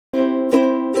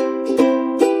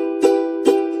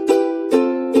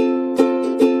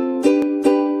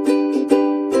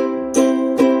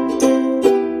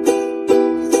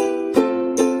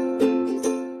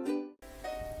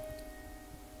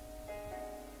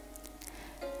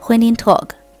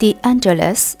HuilinTalk, the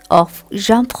Angelus of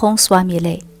Jean-Francois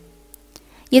Millet,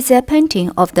 is a painting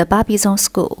of the Barbizon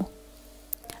school.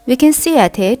 We can see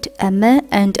at it a man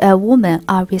and a woman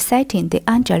are reciting the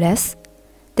Angelus.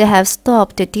 They have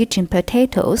stopped digging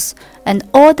potatoes, and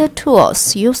all the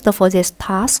tools used for this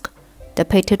task, the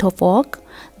potato fork,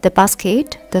 the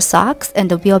basket, the sacks, and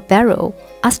the wheelbarrow,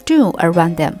 are strewn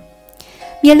around them.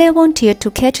 Millet wanted to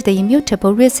catch the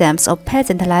immutable rhythms of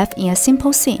peasant life in a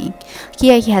simple scene.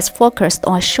 Here he has focused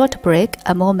on a short break,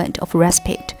 a moment of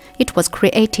respite. It was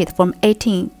created from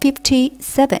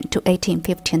 1857 to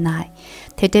 1859.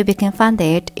 Today we can find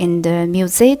it in the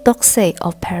Musée d'Orsay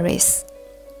of Paris.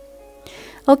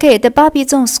 Okay, the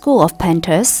Barbizon School of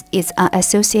Painters is an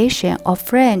association of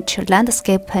French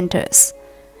landscape painters,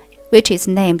 which is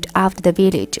named after the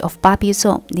village of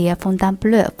Barbizon near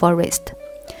Fontainebleau Forest.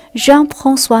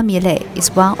 Jean-Francois Millet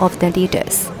is one of the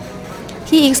leaders.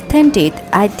 He extended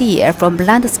idea from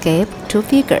landscape to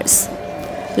figures,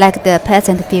 like the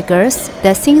peasant figures,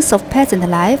 the scenes of peasant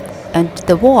life, and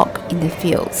the work in the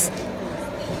fields.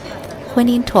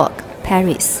 HuilinTalk,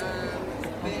 Paris.